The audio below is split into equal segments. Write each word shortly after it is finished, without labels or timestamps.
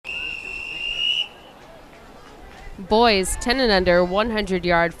boys 10 and under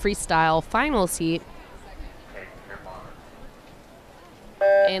 100-yard freestyle finals heat.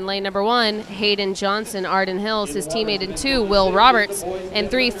 In lane number 1, Hayden Johnson, Arden Hills. His teammate in 2, Will Roberts.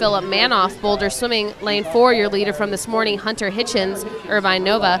 And 3, Philip Manoff, Boulder Swimming. Lane 4, your leader from this morning, Hunter Hitchens, Irvine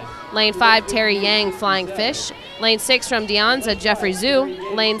Nova. Lane 5, Terry Yang, Flying Fish. Lane 6 from Deonza, Jeffrey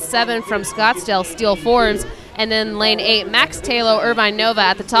Zhu. Lane 7 from Scottsdale, Steel Forbes. And then lane 8, Max Taylor, Irvine Nova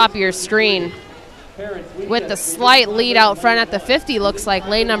at the top of your screen. With the slight lead out front at the 50, looks like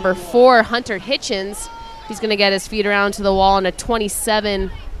lane number 4, Hunter Hitchens. He's going to get his feet around to the wall in a 27-9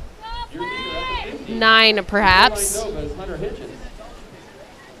 perhaps.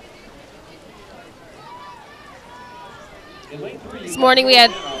 This morning we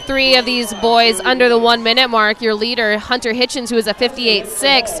had 3 of these boys under the 1 minute mark. Your leader, Hunter Hitchens, who is a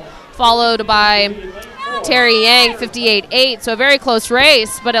 58.6, followed by Terry Yang, 58.8, so a very close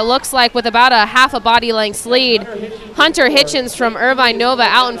race, but it looks like with about a half a body length lead, Hunter Hitchens from Irvine Nova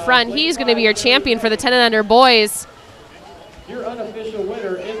out in front. He's going to be your champion for the 10 and under boys. Your unofficial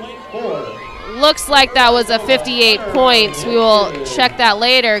winner in lane 4. Looks like that was a 58 points. We will check that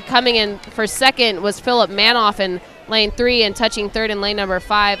later. Coming in for second was Philip Manoff in lane 3, and touching third in lane number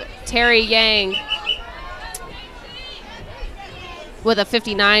 5, Terry Yang with a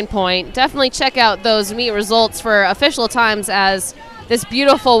 59 point. Definitely check out those meet results for official times, as this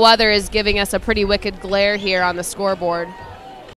beautiful weather is giving us a pretty wicked glare here on the scoreboard.